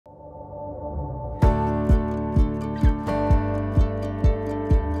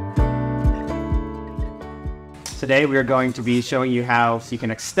today we are going to be showing you how you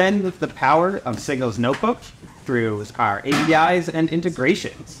can extend the power of Signal's Notebook through our APIs and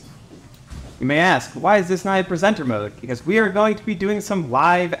integrations. You may ask, why is this not a presenter mode? Because we are going to be doing some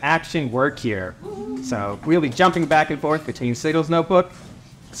live action work here. So we'll be jumping back and forth between Signal's Notebook,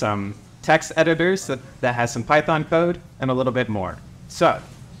 some text editors that has some Python code, and a little bit more. So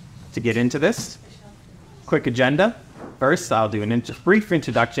to get into this, quick agenda. First, I'll do a brief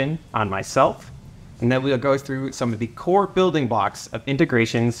introduction on myself, and then we'll go through some of the core building blocks of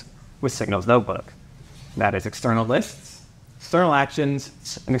integrations with Signal's Notebook. That is external lists, external actions,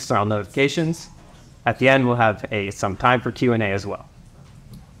 and external notifications. At the end, we'll have some time for Q&A as well.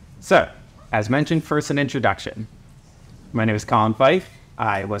 So, as mentioned, first an introduction. My name is Colin Fife.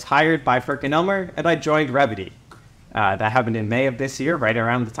 I was hired by PerkinElmer, and I joined Revity. That happened in May of this year, right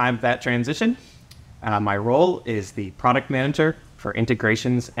around the time of that transition. My role is the product manager for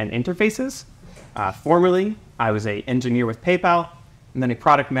integrations and interfaces. Formerly, I was an engineer with PayPal, and then a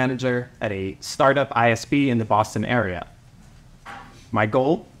product manager at a startup ISP in the Boston area. My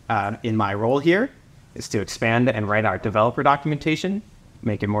goal in my role here is to expand and write our developer documentation,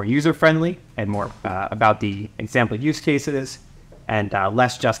 make it more user-friendly and more about the example use cases, and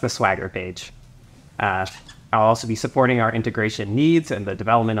less just the Swagger page. I'll also be supporting our integration needs and the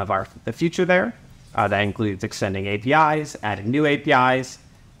development of the future there. That includes extending APIs, adding new APIs,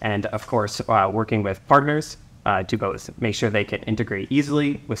 and of course, working with partners to both make sure they can integrate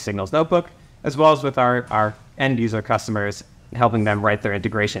easily with Signal's Notebook, as well as with our end user customers, helping them write their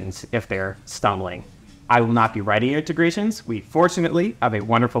integrations if they're stumbling. I will not be writing integrations. We fortunately have a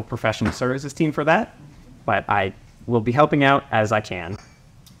wonderful professional services team for that, but I will be helping out as I can.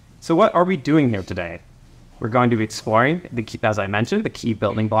 So what are we doing here today? We're going to be exploring, as I mentioned, the key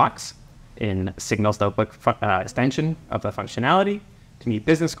building blocks in Signal's Notebook extension of the functionality to meet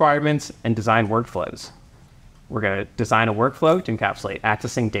business requirements and design workflows. We're going to design a workflow to encapsulate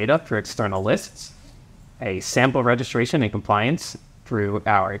accessing data through external lists, a sample registration and compliance through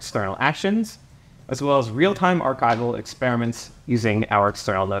our external actions, as well as real-time archival experiments using our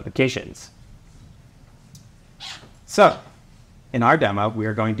external notifications. So, in our demo, we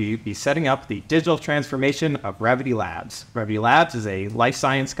are going to be setting up the digital transformation of Revity Labs. Revity Labs is a life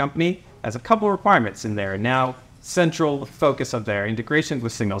science company, has a couple of requirements in their now central focus of their integrations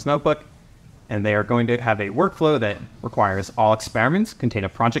with Signal's Notebook, and they are going to have a workflow that requires all experiments contain a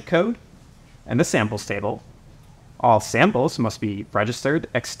project code and a samples table. All samples must be registered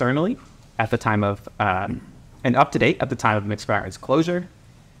externally at the time of, and up to date at the time of an experiment's closure.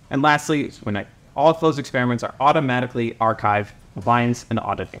 And lastly, when all of those experiments are automatically archived, compliance, and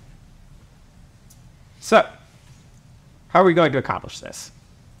auditing. So, how are we going to accomplish this?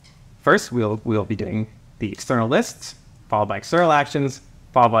 First, we'll be doing the external lists, followed by external actions,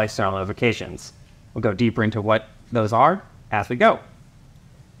 followed by external notifications. We'll go deeper into what those are as we go.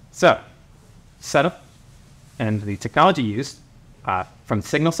 So, setup and the technology used. From the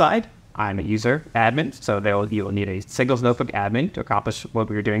Signal side, I'm a user admin, so you will need a Signal's Notebook admin to accomplish what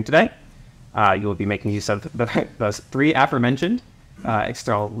we are doing today. You will be making use of those three aforementioned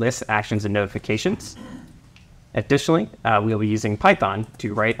external lists, actions, and notifications. Additionally, we'll be using Python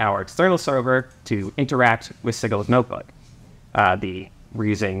to write our external server to interact with Signal's Notebook. We're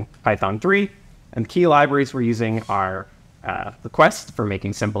using Python 3, and the key libraries we're using are Request for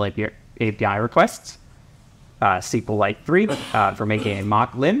making simple API requests, SQLite 3 for making a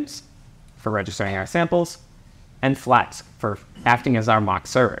mock limbs for registering our samples, and Flask for acting as our mock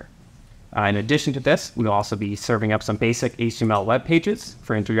server. In addition to this, we'll also be serving up some basic HTML web pages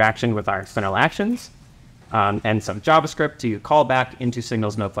for interaction with our external actions, and some JavaScript to call back into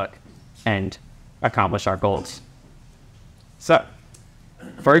Signal's Notebook and accomplish our goals. So,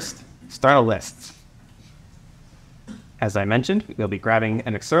 first, external lists. As I mentioned, we'll be grabbing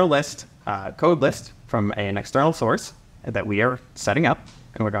an external list, code list from an external source that we are setting up,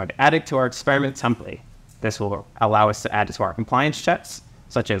 and we're going to add it to our experiment template. This will allow us to add it to our compliance checks,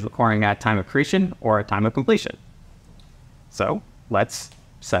 such as requiring at time of creation or at time of completion. So, let's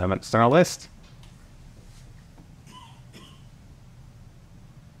set up an external list.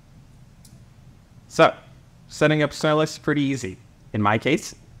 So, setting up external lists is pretty easy. In my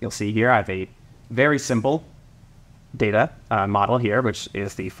case, you'll see here I have a very simple data model here, which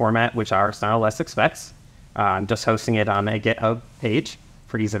is the format which our external list expects. I'm just hosting it on a GitHub page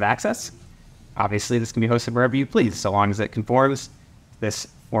for ease of access. Obviously, this can be hosted wherever you please, so long as it conforms this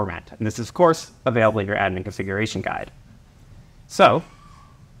format. And this is, of course, available in your admin configuration guide. So,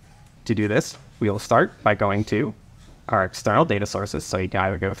 to do this, we will start by going to our external data sources. So you can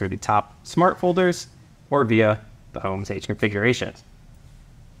either go through the top smart folders or via the home page configuration.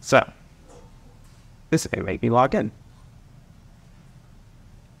 So this may make me log in.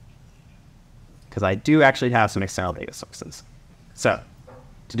 Because I do actually have some external data sources. So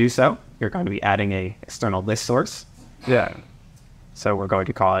to do so, you're going to be adding a external list source. Yeah. So we're going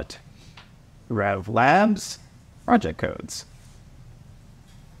to call it Rev Labs Project Codes.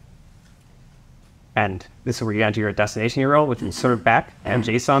 And this is where you enter your destination URL, which will serve back and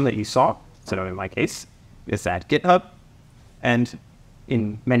JSON that you saw. So in my case, it's at GitHub. And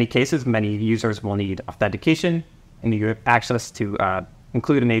in many cases, many users will need authentication, and you have access to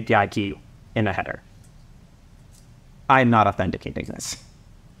include an API key in a header. I'm not authenticating this.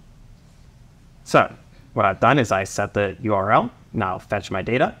 So what I've done is I set the URL. Now fetch my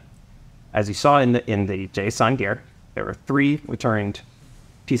data. As you saw in the JSON here, there were 3 returned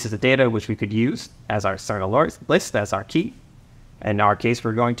pieces of data which we could use as our external list, as our key. In our case,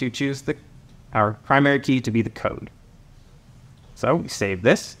 we're going to choose our primary key to be the code. So we save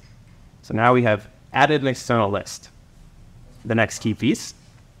this. So now we have added an external list. The next key piece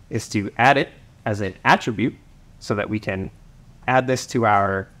is to add it as an attribute so that we can add this to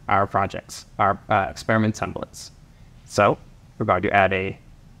our projects, our experiment templates. So we're going to add a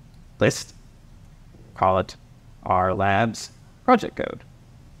list, call it our labs project code.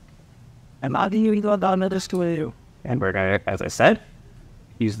 And we're going to, as I said,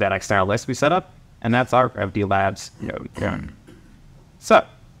 use that external list we set up, and that's our FD Labs node. So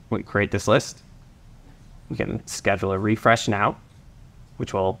when we create this list, we can schedule a refresh now,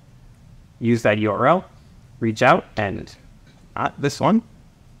 which will use that URL, reach out, and not this one.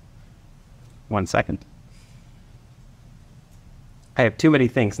 1 second. I have too many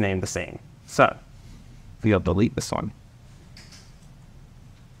things named the same. So we'll delete this one.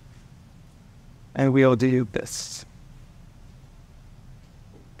 And we'll do this.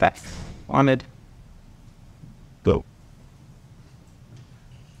 That's wanted. Go.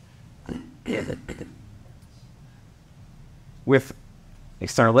 With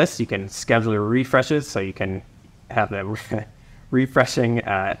external lists, you can schedule your refreshes, so you can have them refreshing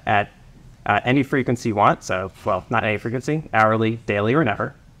at any frequency you want. So, well, not any frequency, hourly, daily, or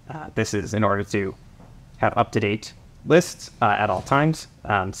never. This is in order to have up-to-date lists at all times.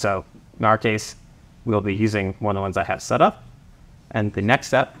 So in our case, we'll be using one of the ones I have set up. And the next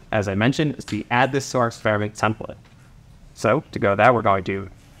step, as I mentioned, is to add this to our experiment template. So to go there, we're going to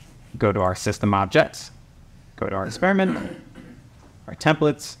go to our system objects, go to our experiment, our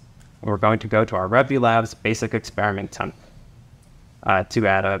templates, and we're going to go to our RevView Labs basic experiment template. To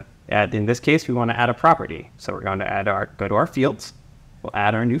add, in this case, we want to add a property. So we're going to go to our fields. We'll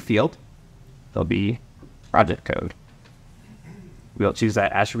add our new field. There'll be project code. We'll choose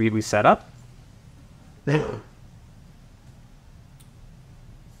that attribute we set up.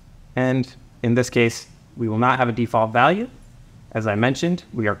 And in this case, we will not have a default value. As I mentioned,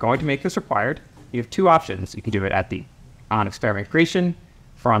 we are going to make this required. You have 2 options. You can do it on experiment creation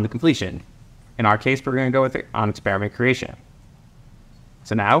or on the completion. In our case, we're going to go with it on experiment creation.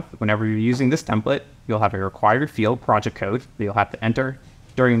 So now, whenever you're using this template, you'll have a required field project code that you'll have to enter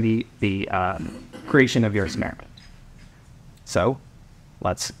during the creation of your experiment. So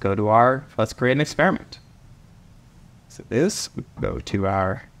let's create an experiment. So we go to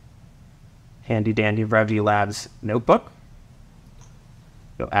our handy dandy RevView Labs notebook.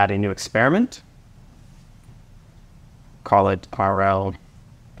 We'll add a new experiment. Call it RL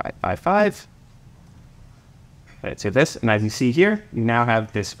 555. To this, and as you see here, you now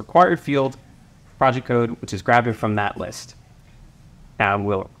have this required field project code, which is grabbed from that list. Now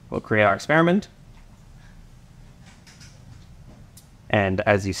we'll create our experiment. And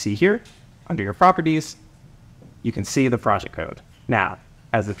as you see here, under your properties, you can see the project code. Now,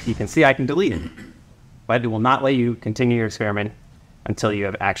 you can see, I can delete it, but it will not let you continue your experiment until you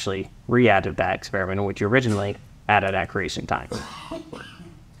have actually re-added that experiment, which you originally added at creation time.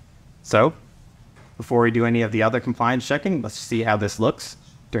 So, before we do any of the other compliance checking, let's see how this looks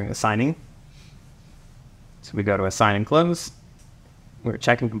during the signing. So we go to assign and close. We're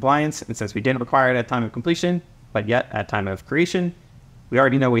checking compliance, and since we didn't require it at time of completion, but yet at time of creation, we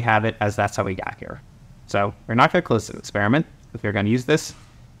already know we have it, as that's how we got here. So we're not going to close the experiment, but we're going to use this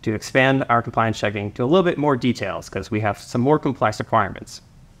to expand our compliance checking to a little bit more details, because we have some more complex requirements.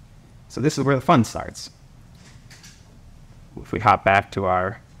 So this is where the fun starts. If we hop back to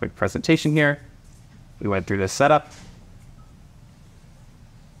our quick presentation here, we went through this setup.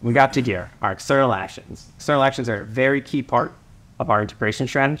 We got to here, our external actions. External actions are a very key part of our integration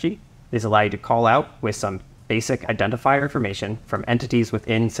strategy. These allow you to call out with some basic identifier information from entities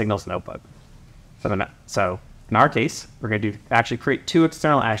within Signal's notebook. So in our case, we're going to actually create 2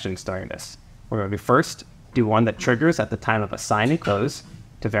 external actions during this. We're going to first do one that triggers at the time of assign and close,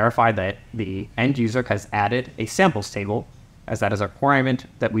 to verify that the end user has added a samples table, as that is a requirement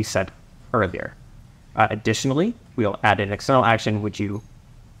that we set earlier. Additionally, we'll add an external action which you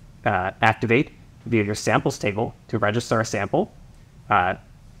activate via your samples table to register a sample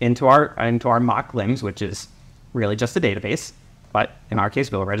into our mock limbs, which is really just a database. But in our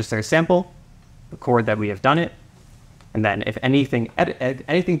case, we'll register a sample, record that we have done it, and then if anything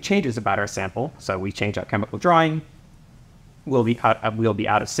changes about our sample, so we change our chemical drawing, we'll be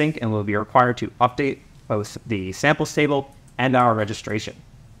out of sync and we'll be required to update both the samples table and our registration.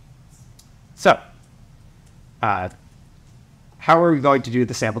 So, how are we going to do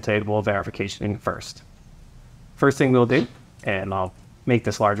the sample table verification first? First thing we'll do, and I'll make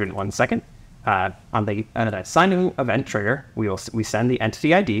this larger in 1 second, on the signing event trigger, we send the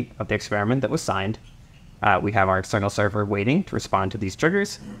entity ID of the experiment that was signed. We have our external server waiting to respond to these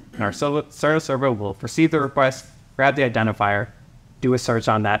triggers, and our external server will receive the request, grab the identifier, do a search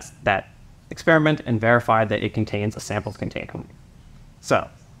on that experiment, and verify that it contains a samples container. So,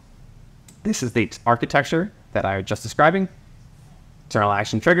 this is the architecture that I was just describing. External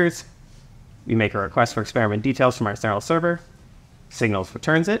action triggers. We make a request for experiment details from our external server. Signals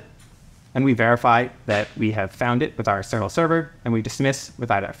returns it, and we verify that we have found it with our external server, and we dismiss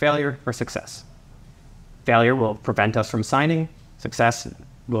with either failure or success. Failure will prevent us from signing. Success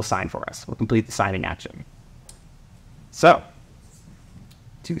will sign for us. We'll complete the signing action. So,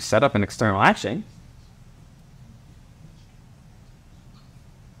 to set up an external action,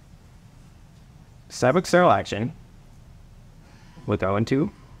 set up external action, we'll go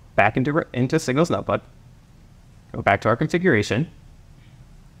back into Signals Notebook, go back to our configuration,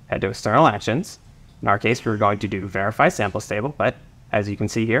 head to external actions. In our case, we're going to do verify samples table, but as you can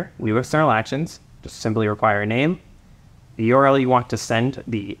see here, leave external actions, just simply require a name, the URL you want to send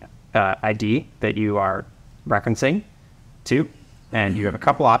the ID that you are referencing to, and you have a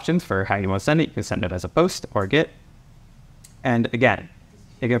couple options for how you want to send it. You can send it as a post or a GIT. And again,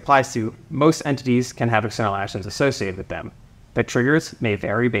 it applies to most entities can have external actions associated with them. The triggers may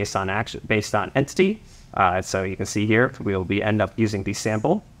vary based on entity. So you can see here, we'll end up using the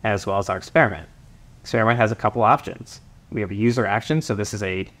sample as well as our experiment. Experiment has a couple options. We have a user action, so this is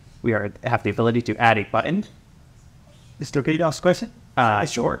we have the ability to add a button. Is it okay to ask a question?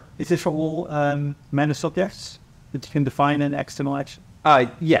 Sure. Is this for all managed objects that you can define an external action?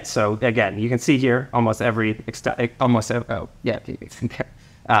 Yes. So again, you can see here almost every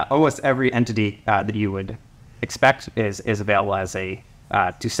entity that you would expect is available as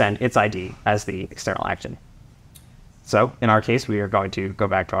to send its ID as the external action. So in our case, we are going to go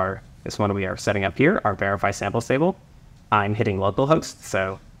back to this one we are setting up here, our verify samples table. I'm hitting localhost,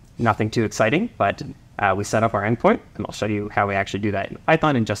 so nothing too exciting, but we set up our endpoint, and I'll show you how we actually do that in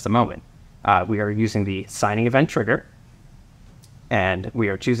Python in just a moment. We are using the signing event trigger, and we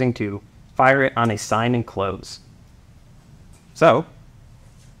are choosing to fire it on a sign and close. So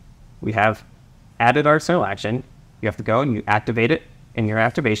we have added our external action. You have to go and you activate it. In your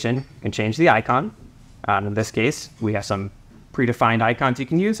activation, you can change the icon. In this case, we have some predefined icons you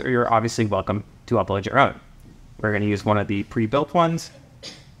can use, or you're obviously welcome to upload your own. We're going to use one of the pre-built ones.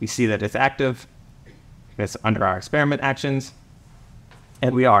 We see that it's active. It's under our experiment actions.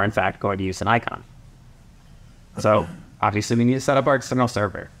 And we are, in fact, going to use an icon. So obviously, we need to set up our external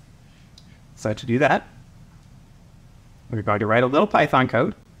server. So to do that, we're going to write a little Python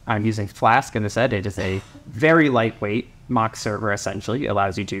code. I'm using Flask, and it is a very lightweight mock server, essentially. It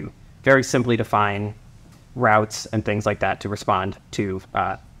allows you to very simply define routes and things like that to respond to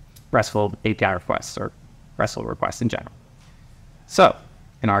RESTful API requests or RESTful requests in general. So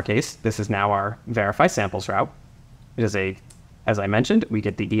in our case, this is now our verify samples route. It is as I mentioned, we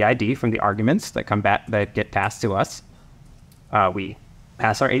get the EID from the arguments that get passed to us. We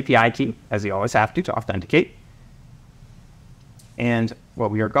pass our API key, as we always have to authenticate. And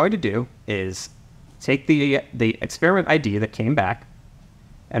what we are going to do is take the experiment ID that came back,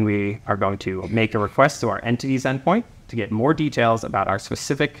 and we are going to make a request to our entities endpoint to get more details about our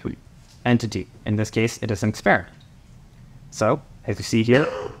specific entity. In this case, it is an experiment. So, as you see here,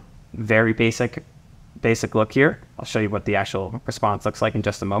 very basic look here. I'll show you what the actual response looks like in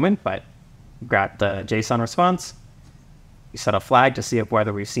just a moment, but we've got the JSON response. We set a flag to see if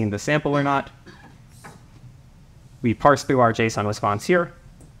whether we've seen the sample or not. We parse through our JSON response here.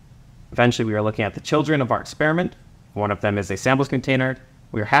 Eventually, we are looking at the children of our experiment. One of them is a samples container.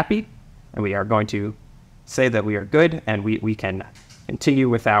 We are happy, and we are going to say that we are good, and we can continue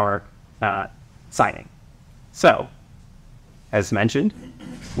with our signing. So, as mentioned,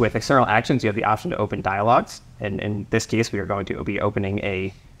 with external actions, you have the option to open dialogues. And in this case, we are going to be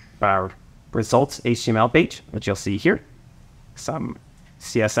opening our results HTML page, which you'll see here. Some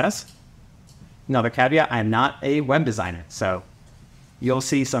CSS. Another caveat, I'm not a web designer, so you'll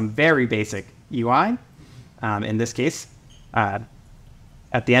see some very basic UI. In this case,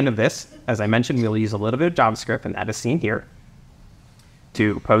 at the end of this, as I mentioned, we'll use a little bit of JavaScript, and that is seen here,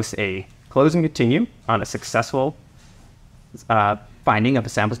 to post a close and continue on a successful finding of a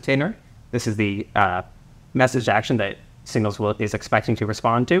sample container. This is the message action that Signals is expecting to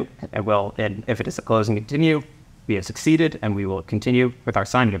respond to, and if it is a close and continue, we have succeeded, and we will continue with our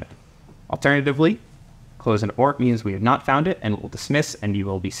signing event. Alternatively, close and abort means we have not found it, and we'll dismiss, and you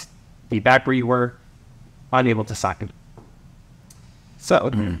will be back where you were, unable to sign. So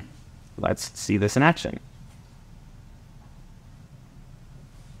let's see this in action.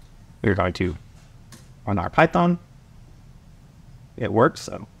 We're going to run our Python. It works,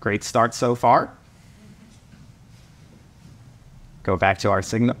 so great start so far. Go back to our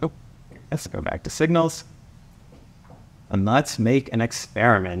signal. Oh, let's go back to Signals. And let's make an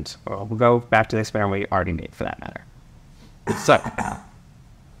experiment. Well, we'll go back to the experiment we already made, for that matter. So,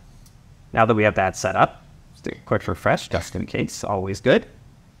 now that we have that set up, just do a quick refresh, just in case, always good.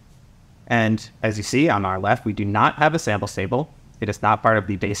 And as you see on our left, we do not have a samples table. It is not part of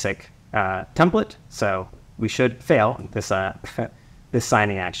the basic template, so we should fail this this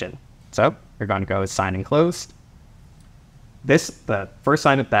signing action. So we're going to go with signing closed. The first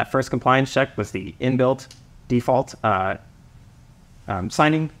that first compliance check was the inbuilt default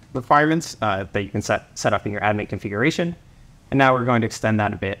signing requirements that you can set up in your admin configuration. And now we're going to extend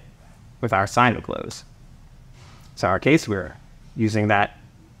that a bit with our sign to close. So in our case, we're using that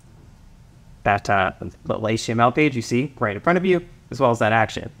little HTML page you see right in front of you, as well as that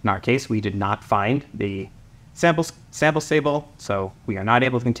action. In our case, we did not find the samples table, so we are not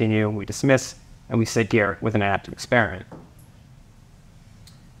able to continue. We dismiss, and we sit here with an active experiment.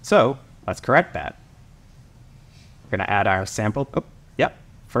 So let's correct that. We're going to add our sample. Oh, yep.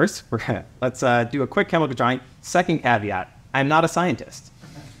 First, let's do a quick chemical drawing. Second caveat: I'm not a scientist,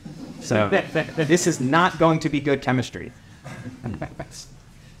 so this is not going to be good chemistry.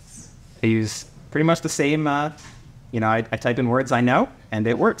 I use pretty much the same. I type in words I know, and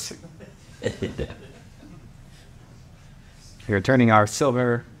it works. We're turning our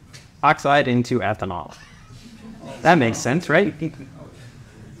silver oxide into ethanol. That makes sense, right?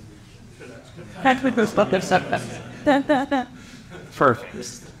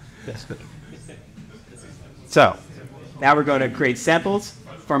 Perfect. So now we're going to create samples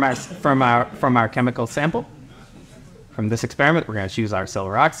from our chemical sample. From this experiment, we're going to choose our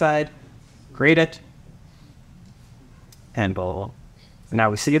silver oxide, create it, and now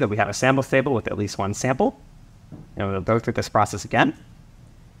we see that we have a samples table with at least one sample. And we'll go through this process again.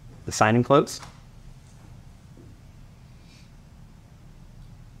 The sign and close.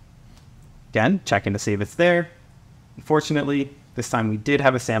 Again, checking to see if it's there. Unfortunately, this time we did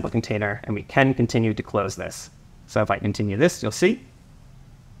have a sample container, and we can continue to close this. So if I continue this, you'll see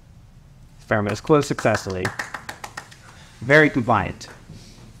experiment is closed successfully. Very compliant.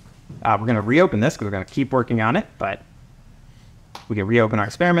 We're going to reopen this because we're going to keep working on it, but we can reopen our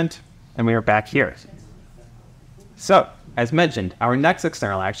experiment, and we are back here. So, as mentioned, our next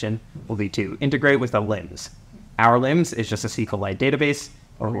external action will be to integrate with the LIMS. Our LIMS is just a SQLite database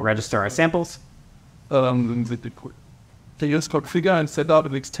where we register our samples. Can you just configure and set up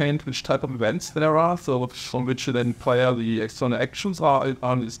and extend which type of events there are, so from which then fire the external actions are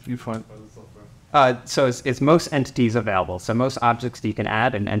defined by the software? So it's most entities available. So most objects that you can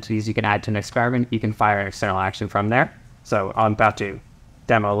add and entities you can add to an experiment, you can fire an external action from there. So I'm about to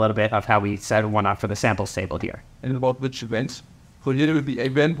demo a little bit of how we set one up for the samples table here. And about which event? So here the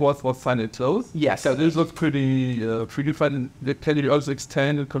event was signed and closed? Yes. So this looks pretty defined. Can you also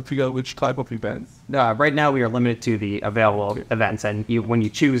extend and configure which type of events? Right now we are limited to the available events, and when you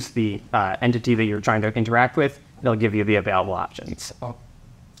choose the entity that you're trying to interact with, it'll give you the available options. Oh.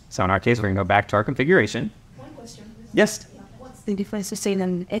 So in our case, we're going to go back to our configuration. One question. Yes? What's the difference between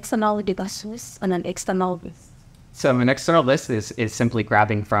an external data list and an external list? So an external list is simply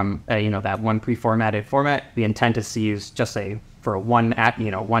grabbing from that one pre-formatted format. The intent is to use just one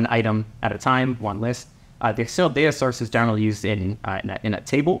item at a time, one list. The external data source is generally used in a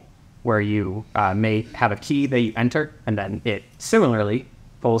table where you may have a key that you enter, and then it similarly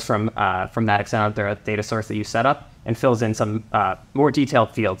pulls from that external data source that you set up and fills in some more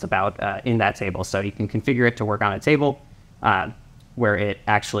detailed fields about in that table. So you can configure it to work on a table where it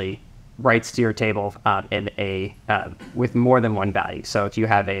actually writes to your table with more than one value. So if you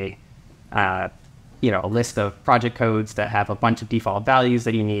have a list of project codes that have a bunch of default values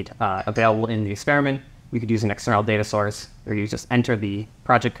that you need available in the experiment, we could use an external data source where you just enter the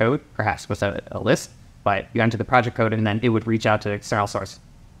project code, perhaps with a list, but you enter the project code, and then it would reach out to the external source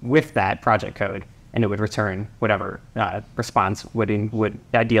with that project code, and it would return whatever response would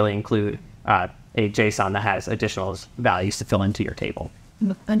ideally include a JSON that has additional values to fill into your table.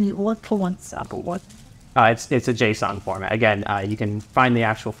 And what for one sample? What? It's a JSON format. Again, you can find the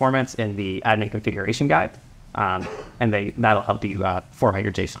actual formats in the admin configuration guide, and that'll help you format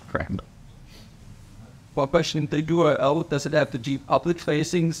your JSON correctly. For question, the URL, does it have to be public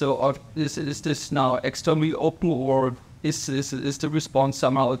facing? So is this now externally open, or is the response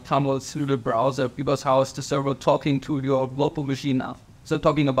somehow tunneled through the browser? Because how is the server talking to your local machine now? So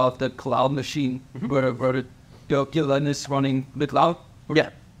talking about the cloud machine, where your LAN is running the cloud?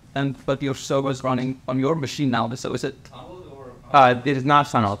 Yeah. But your server is running on your machine now. So is it tunneled or? It is not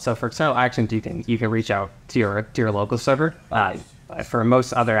tunneled. So for external actions, you can reach out to your local server. For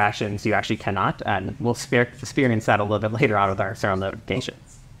most other actions, you actually cannot, and we'll experience that a little bit later on with our external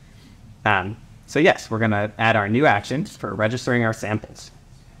notifications. So yes, we're going to add our new actions for registering our samples.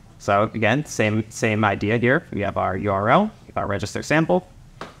 So again, same idea here. We have our URL, we have our register sample.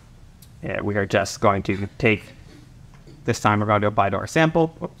 We are just going to take, this time we're going to apply to our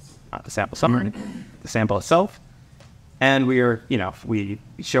sample, not the sample summary, the sample itself. And we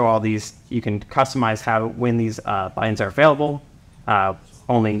show all these, you can customize when these buttons are available.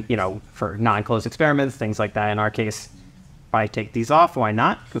 Only, for non-closed experiments, things like that. In our case, if I take these off, why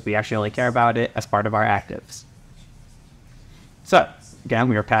not? Because we actually only care about it as part of our actives. So, again,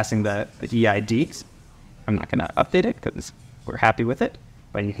 we are passing the EIDs. I'm not going to update it because we're happy with it.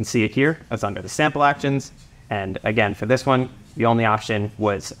 But you can see it here as under the sample actions. And again, for this one, the only option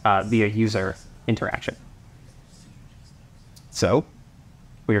was via user interaction. So,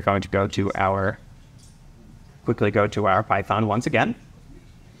 we are going to quickly go to our Python once again.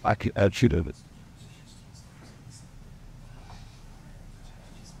 I can add shoot of it.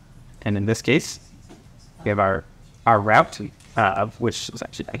 And in this case, we have our route, which is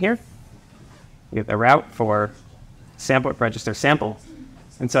actually down here. We have the route for sample register sample.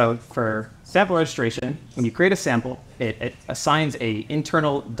 And so for sample registration, when you create a sample, it assigns a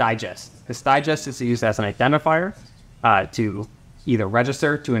internal digest. This digest is used as an identifier to either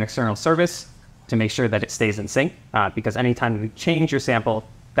register to an external service to make sure that it stays in sync, because anytime you change your sample,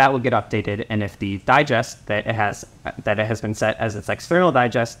 that will get updated. And if the digest that it has been set as its external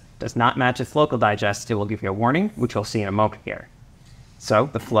digest does not match its local digest, it will give you a warning, which we'll see in a moment here. So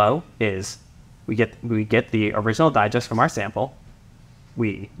the flow is we get the original digest from our sample,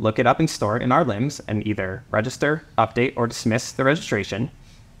 we look it up and store it in our limbs and either register, update, or dismiss the registration,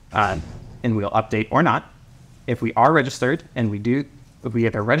 and we'll update or not. If we are registered and if we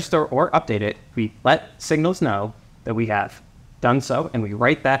either register or update it, we let Signals know that we have done so, and we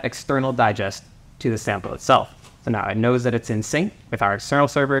write that external digest to the sample itself. So now it knows that it's in sync with our external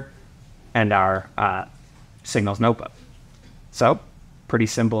server and our Signals notebook. So pretty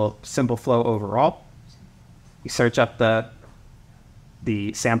simple flow overall. We search up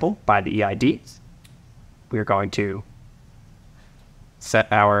the sample by the EID. We're going to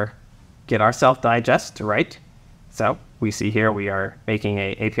get our self digest to write. So we see here we are making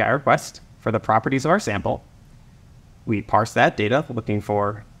a API request for the properties of our sample. We parse that data, looking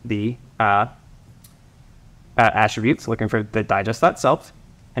for the attributes, looking for the digest itself,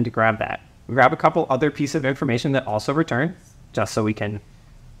 and to grab that. We grab a couple other pieces of information that also return, just so we can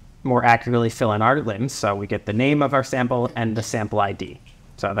more accurately fill in our limbs. So we get the name of our sample and the sample ID.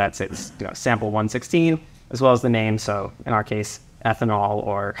 So that's its sample 116, as well as the name. So in our case, ethanol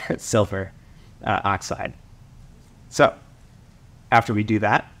or silver oxide. So after we do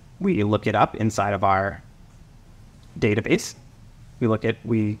that, we look it up inside of our database.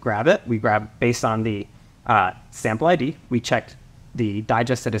 We grab it. We grab based on the sample ID. We check the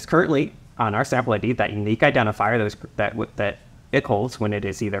digest that is currently on our sample ID, that unique identifier that it holds when it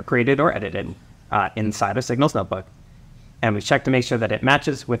is either created or edited inside of Signals notebook. And we check to make sure that it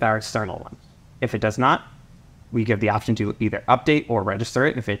matches with our external one. If it does not, we give the option to either update or register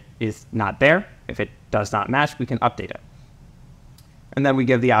it. If it is not there, if it does not match, we can update it. And then we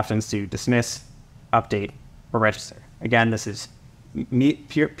give the options to dismiss, update, or register. Again, this is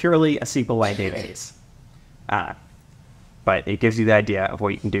purely a SQLite database. But it gives you the idea of what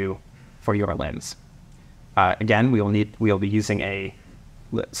you can do for your limbs. Again, we'll be using a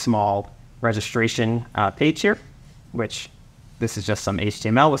small registration page here, which this is just some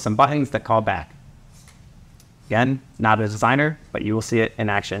HTML with some buttons that call back. Again, not a designer, but you will see it in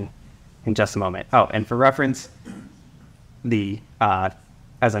action in just a moment. Oh, and for reference,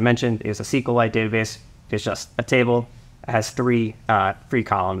 as I mentioned, is a SQLite database. It's just a table. It has three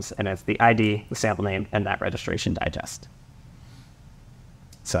columns, and it's the ID, the sample name, and that registration digest.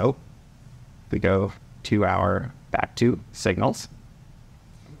 So we go to our back to signals.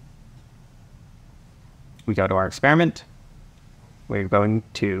 We go to our experiment. We're going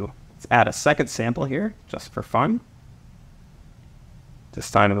to add a second sample here just for fun.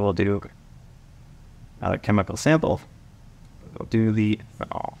 This time we'll do another chemical sample. We'll do the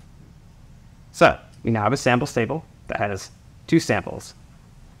ethanol. So we now have a samples table that has 2 samples.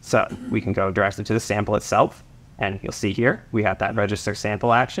 So we can go directly to the sample itself, and you'll see here we have that register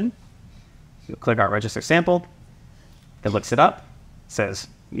sample action. You'll click our register sample. It looks it up, says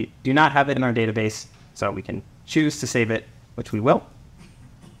we do not have it in our database, so we can choose to save it, which we will.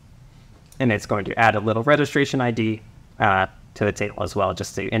 And it's going to add a little registration ID to the table as well,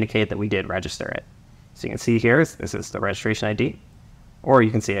 just to indicate that we did register it. So you can see here, this is the registration ID, or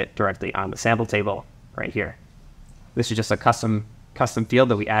you can see it directly on the sample table right here. This is just a custom field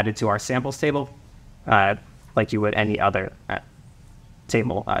that we added to our samples table, like you would any other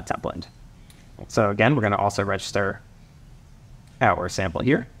table template. So again, we're going to also register our sample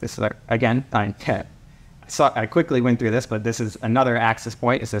here. This is, again, I quickly went through this, but this is another access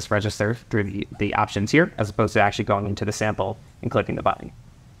point, is this register through the options here, as opposed to actually going into the sample and clicking the button.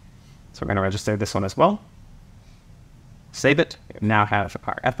 So we're going to register this one as well. Save it. We now have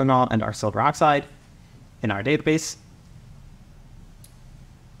our ethanol and our silver oxide in our database.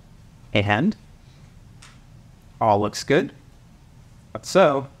 And all looks good.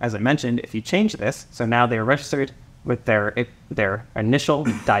 So, as I mentioned, if you change this, so now they're registered with their initial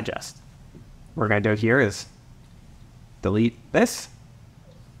digest. What we're going to do here is delete this,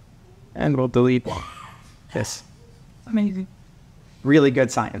 and we'll delete this. Amazing. Really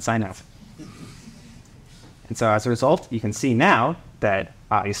good science, I know. And so as a result, you can see now that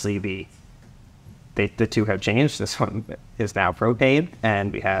obviously the two have changed. This one is now propane,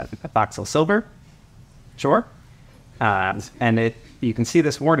 and we have ethoxyl silver. Sure. And you can see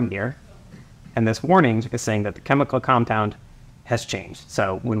this warning here. And this warning is saying that the chemical compound has changed.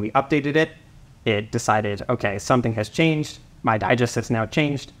 So when we updated it, it decided, okay, something has changed. My digest has now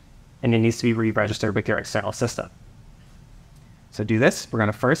changed, and it needs to be re-registered with your external system. So do this. We're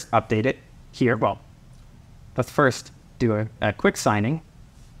going to first update it here. Well, let's first do a quick signing.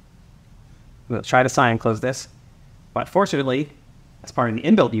 We'll try to sign and close this. But fortunately, as part of the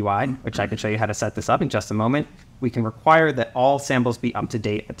inbuilt UI, which I can show you how to set this up in just a moment, we can require that all samples be up to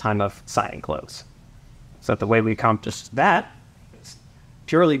date at time of sign and close. So the way we accomplish that is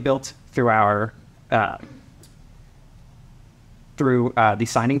purely built through our the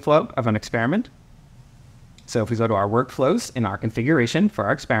signing flow of an experiment. So if we go to our workflows in our configuration for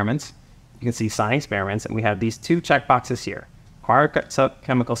our experiments, you can see signing experiments, and we have these 2 checkboxes here. Require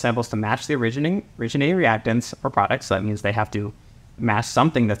chemical samples to match the originating reactants or products. So that means they have to match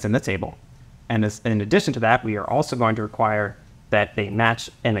something that's in the table. And in addition to that, we are also going to require that they match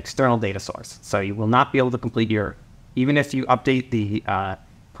an external data source. So you will not be able to complete even if you update the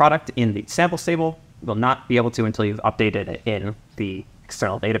product in the samples table, you will not be able to until you've updated it in the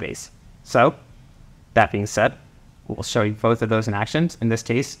external database. So that being said, we'll show you both of those in actions. In this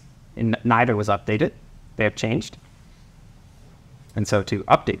case, neither was updated. They have changed. And so to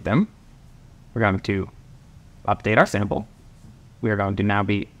update them, we're going to update our sample. We are going to now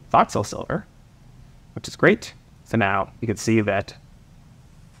be ethoxyl silver, which is great. So now you can see that,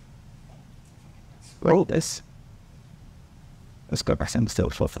 roll this. Let's go back to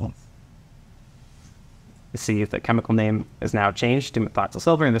silver. You see if the chemical name is now changed to ethoxyl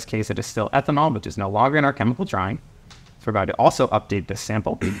silver. In this case, it is still ethanol, which is no longer in our chemical drawing. So we're going to also update this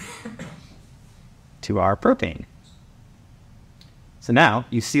sample to our propane. So now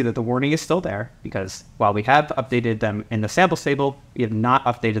you see that the warning is still there, because while we have updated them in the samples table, we have not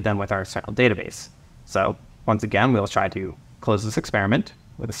updated them with our external database. So once again, we'll try to close this experiment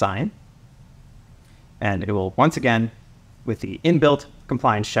with a sign. And it will once again, with the inbuilt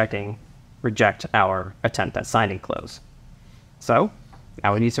compliance checking, reject our attempt at signing close. So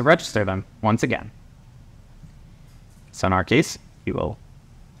now we need to register them once again. So in our case, we will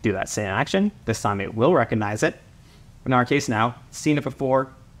do that same action. This time it will recognize it. In our case now, seen it before,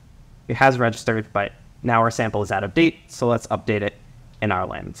 it has registered, but now our sample is out of date, so let's update it in our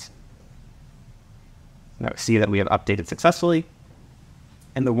lens. Now see that we have updated successfully,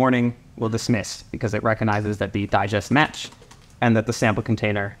 and the warning will dismiss because it recognizes that the digest match and that the sample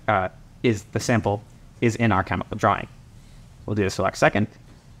container the sample is in our chemical drawing. We'll do this for our second.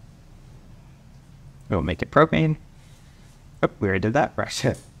 We'll make it propane. Oh, we already did that.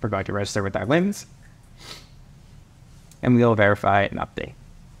 We're going to register with our lens. And we'll verify and update.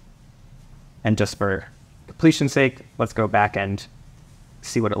 And just for completion's sake, let's go back and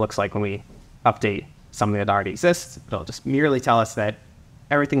see what it looks like when we update something that already exists. It'll just merely tell us that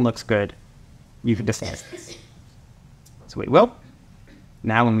everything looks good you can dismiss this. So we will.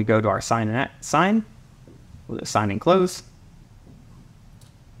 Now when we go to our sign, we'll do sign and close.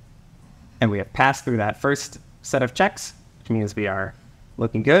 And we have passed through that first set of checks, which means we are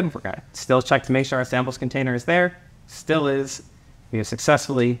looking good. We're going to still check to make sure our samples container is there. Still is. We have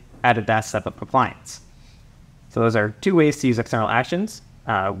successfully added that step of compliance. So those are two ways to use external actions.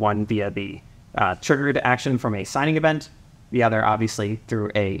 One via the triggered action from a signing event. The other, obviously,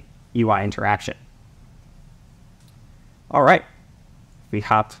 through a UI interaction. All right. We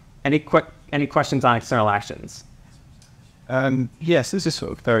hop. Any questions on external actions? Yes, this is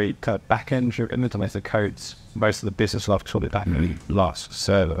sort of very kind of back-end driven implemented codes. Most of the business logic sort of back-end last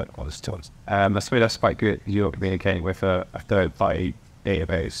server was tools. I suppose that's quite good. You're communicating with a third-party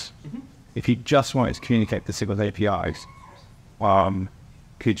database. If you just wanted to communicate with single APIs,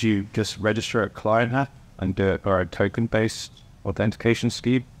 could you just register a client app and do it for a token-based authentication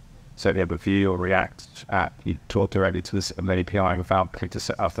scheme? So if you have a Vue or React app, you talk directly to the API without having to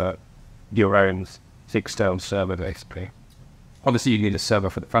set up your own external server, basically. Obviously, you need a server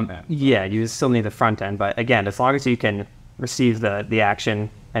for the front end. Yeah, you still need the front end, but again, as long as you can receive the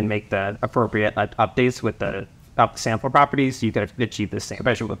action and make the appropriate updates with the sample properties, you can achieve the same.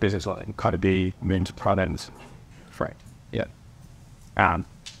 Especially with business line, kind of be means front ends. Right. Yeah.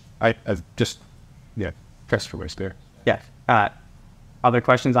 I just press for what's there. Yeah. Other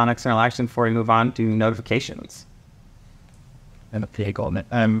questions on external action before we move on to notifications? And a take on it.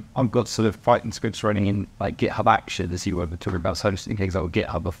 I've got sort of Python scripts running in like GitHub Action, as you were talking about, so just in case I would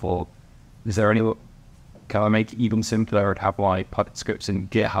GitHub before. Is there any, can I make it even simpler and have my Python scripts in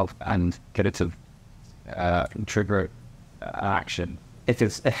GitHub and get it to trigger action? If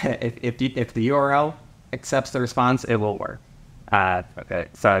the URL accepts the response, it will work. Okay.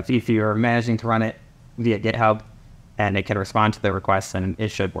 So if you're managing to run it via GitHub and it can respond to the request, then it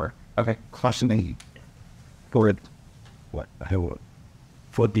should work. Okay. Questioning for it.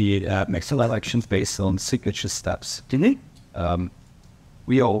 For the external elections based on signature steps,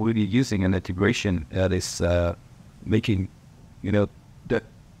 we are already using an integration that is making, that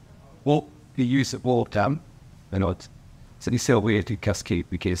will be used at all time. So it's still weird to cascade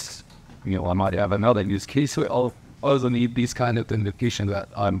because, I might have another use case where I'll also need these kind of indication that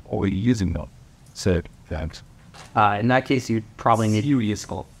I'm already using them. So that. In that case, you'd probably need...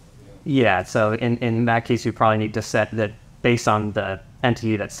 useful. Yeah, so in that case, you probably need to set that based on the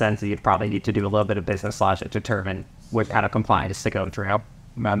entity that sends it, you'd probably need to do a little bit of business logic to determine what kind of compliance to go through.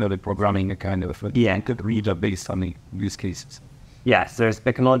 Manually programming a kind of good reader based on the use cases. Yes, there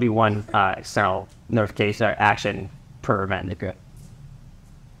can only be one external notification or action per event.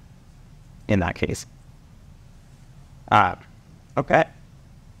 In that case. Okay.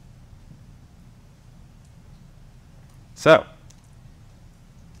 So,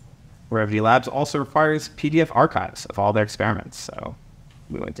 Revity Labs also requires PDF archives of all their experiments. So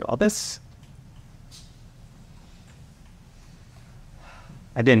we went through all this.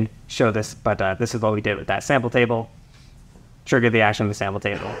 I didn't show this, but this is what we did with that sample table. Triggered the action of the sample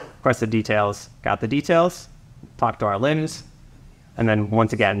table, requested details, got the details, talked to our limbs, and then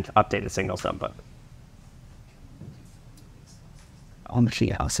once again updated single subbook.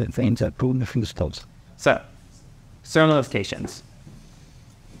 Honestly, I said things that pulled the few stops. So, external notifications.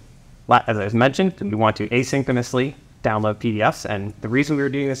 As I mentioned, we want to asynchronously download PDFs, and the reason we were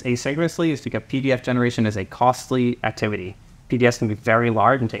doing this asynchronously is because PDF generation is a costly activity. PDFs can be very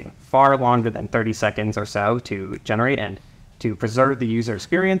large and take far longer than 30 seconds or so to generate, and to preserve the user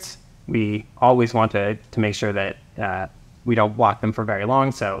experience, we always want to make sure that we don't block them for very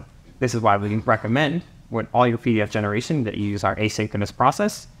long. So this is why we recommend with all your PDF generation that you use our asynchronous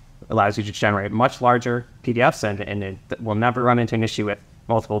process. It allows you to generate much larger PDFs, and it will never run into an issue with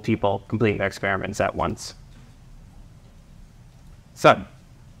multiple people completing their experiments at once. So,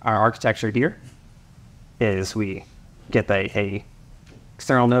 our architecture here is we get a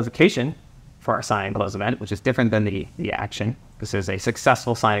external notification for our sign and close event, which is different than the action. This is a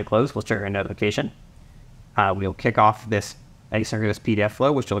successful sign and close, will trigger a notification. We'll kick off this asynchronous PDF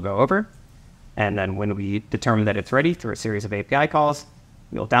flow, which we'll go over. And then when we determine that it's ready through a series of API calls,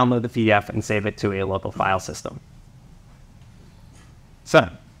 we'll download the PDF and save it to a local file system. So,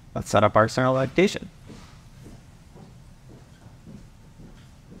 let's set up our external notification.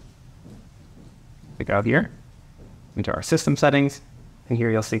 We go here into our system settings, and here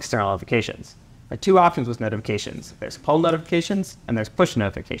you'll see external notifications. There are two options with notifications. There's pull notifications and there's push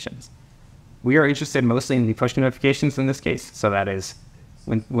notifications. We are interested mostly in the push notifications in this case. So that is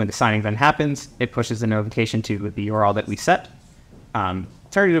when the signing event happens, it pushes the notification to the URL that we set.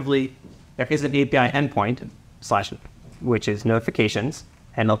 Alternatively, there is an API endpoint, which is notifications,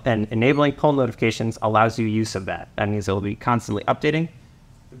 And enabling pull notifications allows you use of that. That means it will be constantly updating.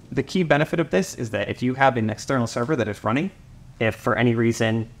 The key benefit of this is that if you have an external server that is running, if for any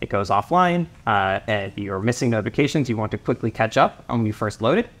reason it goes offline and you're missing notifications, you want to quickly catch up when you first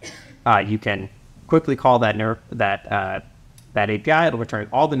load it, you can quickly call that API. It'll return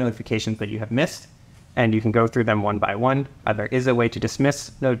all the notifications that you have missed, and you can go through them one by one. There is a way to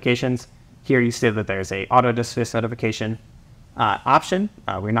dismiss notifications. Here you see that there's a auto dismiss notification option.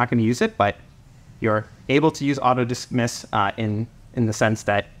 We're not going to use it, but you're able to use auto dismiss in the sense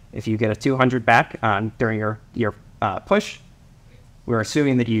that if you get a 200 back during your push, we're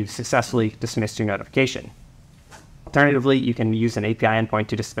assuming that you successfully dismissed your notification. Alternatively, you can use an API endpoint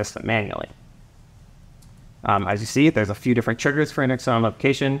to dismiss them manually. As you see, there's a few different triggers for an external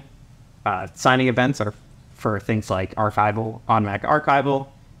notification. Signing events are for things like archival, automatic archival.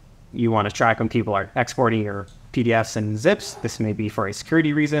 You want to track when people are exporting your PDFs and zips. This may be for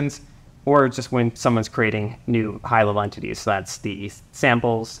security reasons, or just when someone's creating new high-level entities. So that's the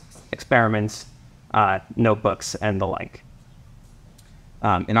samples, experiments, notebooks, and the like.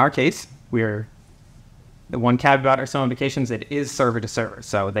 In our case, the one caveat about our external notifications, it is server to server,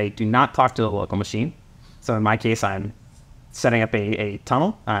 so they do not talk to the local machine. So in my case, I'm setting up a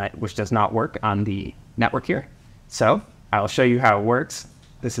tunnel, which does not work on the network here. So I'll show you how it works.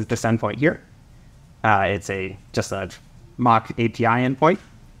 This is this endpoint here. It's just a mock API endpoint,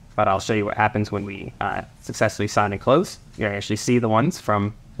 but I'll show you what happens when we successfully sign and close. You can actually see the ones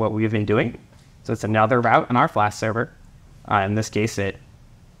from what we've been doing. So it's another route on our Flask server. In this case, it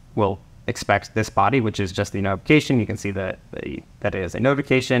will expect this body, which is just the notification. You can see that it is a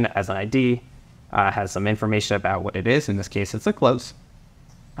notification as an ID, has some information about what it is. In this case, it's a close.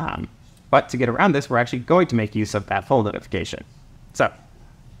 But to get around this, we're actually going to make use of that pull notification. So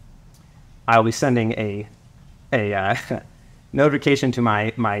I'll be sending a notification to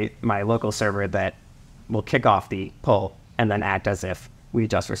my local server that will kick off the pull and then act as if we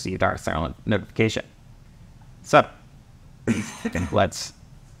just received our external notification. So let's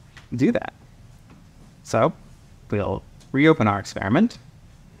do that. So we'll reopen our experiment.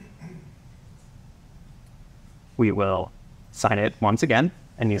 We will sign it once again,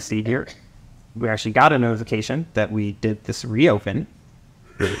 and you see here, we actually got a notification that we did this reopen.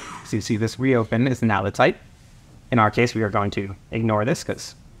 So you see this reopen is now the type. In our case, we are going to ignore this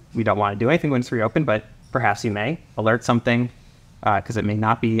because we don't want to do anything when it's reopened, but perhaps you may alert something because it may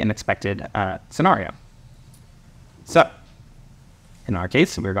not be an expected scenario. So in our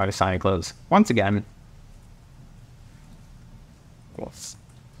case, we're going to sign and close once again. We'll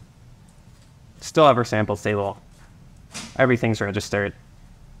still have our sample stable. Everything's registered.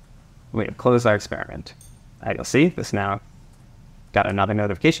 We have closed our experiment. As you'll see, this now got another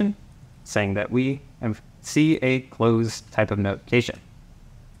notification saying that we see a closed type of notification.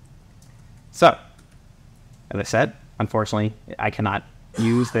 So, as I said, unfortunately, I cannot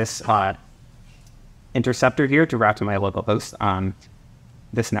use this interceptor here to route to my local host on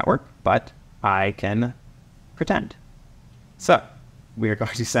this network, but I can pretend. So, we are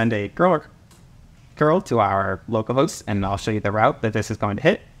going to send a curl to our local host, and I'll show you the route that this is going to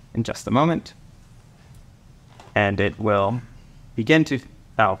hit in just a moment. And it will begin to,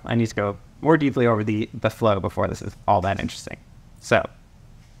 I need to go more deeply over the flow before this is all that interesting. So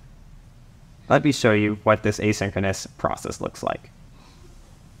let me show you what this asynchronous process looks like.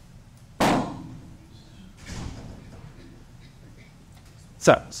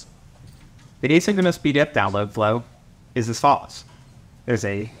 So the asynchronous PDF download flow is as follows. There's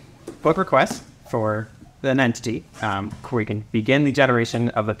a pull request for an entity where we can begin the generation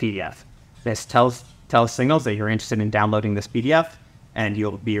of a PDF. This tells signals that you're interested in downloading this PDF, and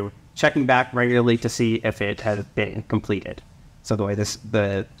you'll be checking back regularly to see if it has been completed. So the way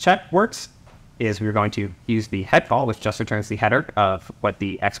the check works is we're going to use the head call, which just returns the header of what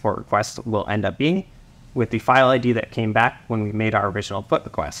the export request will end up being, with the file ID that came back when we made our original put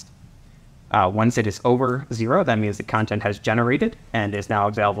request. Once it is over 0, that means the content has generated and is now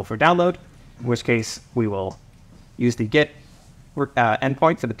available for download, in which case we will use the get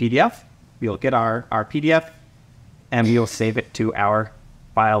endpoint for the PDF. We'll get our PDF, and we will save it to our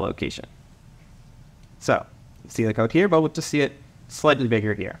file location. So, see the code here, but we'll just see it slightly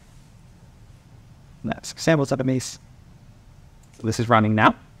bigger here. That's samples of a maze. So this is running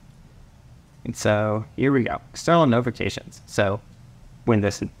now. And so here we go, external notifications. So when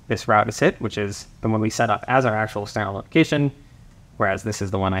this route is hit, which is the one we set up as our actual external notification, whereas this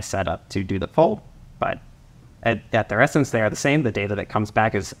is the one I set up to do the pull, but at their essence, they are the same. The data that comes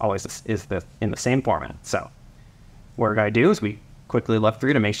back is always in the same format. So what we're going to do is we quickly look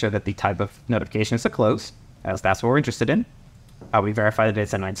through to make sure that the type of notification is a close, as that's what we're interested in. We verify that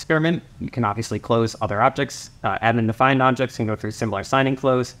it's an experiment. You can obviously close other objects. Admin defined objects can go through similar signing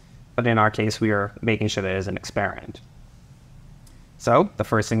flows, but in our case, we are making sure that it is an experiment. So the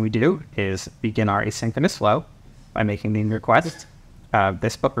first thing we do is begin our asynchronous flow by making the request,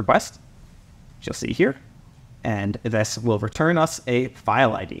 this book request, which you'll see here, and this will return us a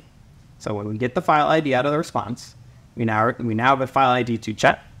file ID. So when we get the file ID out of the response, we now have a file ID to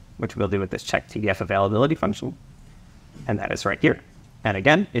check, which we'll do with this check TDF availability function. And that is right here. And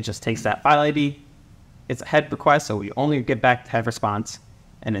again, it just takes that file ID. It's a head request, so we only get back the head response.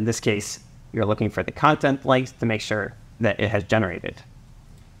 And in this case, we are looking for the content length to make sure that it has generated.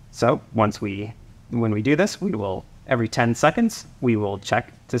 So when we do this, we will, every 10 seconds, we will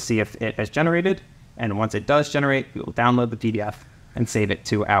check to see if it has generated. And once it does generate, we will download the PDF and save it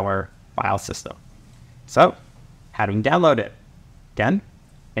to our file system. So how do we download it? Again,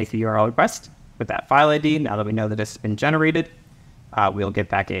 make the URL request with that file ID. Now that we know that it's been generated, we'll get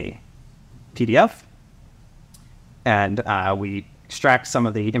back a PDF, and we extract some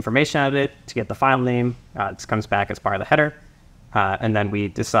of the information out of it to get the file name. This comes back as part of the header, and then we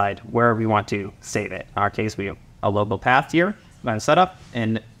decide where we want to save it. In our case, we have a local path here set up,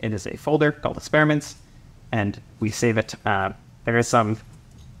 and it is a folder called experiments, and we save it. There is some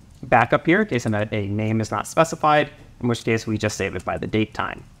backup here in case a name is not specified, in which case we just save it by the date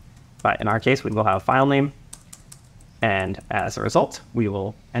time. But in our case, we will have a file name, and as a result, we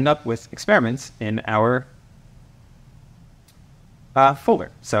will end up with experiments in our folder.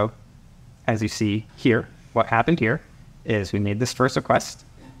 So as you see here, what happened here is we made this first request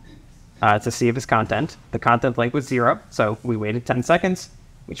to see if it's content. The content length was 0, so we waited 10 seconds.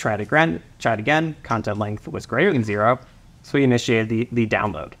 We tried again, content length was greater than 0, so we initiated the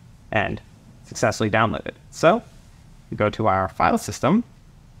download and successfully downloaded. So we go to our file system.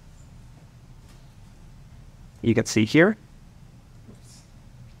 You can see here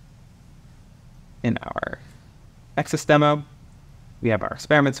in our NEXUS demo, we have our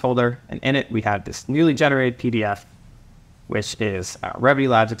experiments folder, and in it we have this newly generated PDF, which is our Revity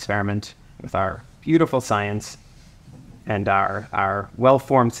Labs experiment with our beautiful science and our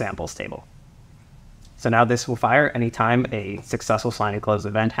well-formed samples table. So now this will fire anytime a successful sign and close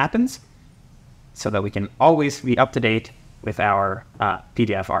event happens, so that we can always be up to date with our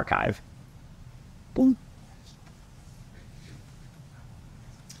PDF archive. Boom.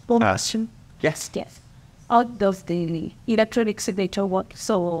 Question. Yes. Yes. How does the electronic signature work?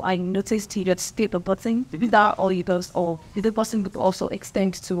 So I noticed you just state a button. Is that all it does, or is the button could also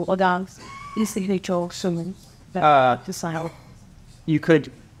extend to other e-signature showing to sign out? You could,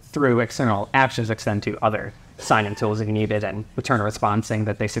 through external actions, extend to other sign-in tools if you needed and return a response saying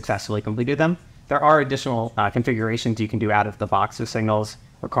that they successfully completed them. There are additional configurations you can do out of the box with signals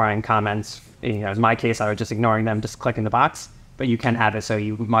requiring comments. In my case, I was just ignoring them, just clicking the box. But you can add it so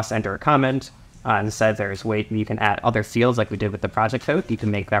you must enter a comment. Instead, there's you can add other fields like we did with the project code. You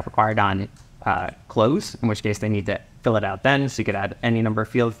can make that required on close, in which case they need to fill it out then. So you could add any number of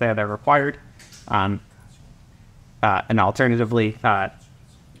fields there that are required. And alternatively, as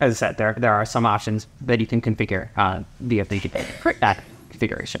I said, there are some options that you can configure via the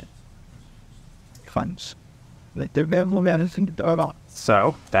configuration. Funds.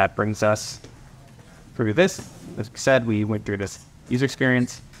 So that brings us through this. As we said, we went through this user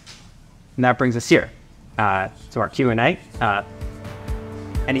experience, and that brings us here to our Q&A.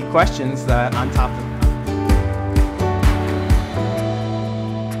 Any questions on top of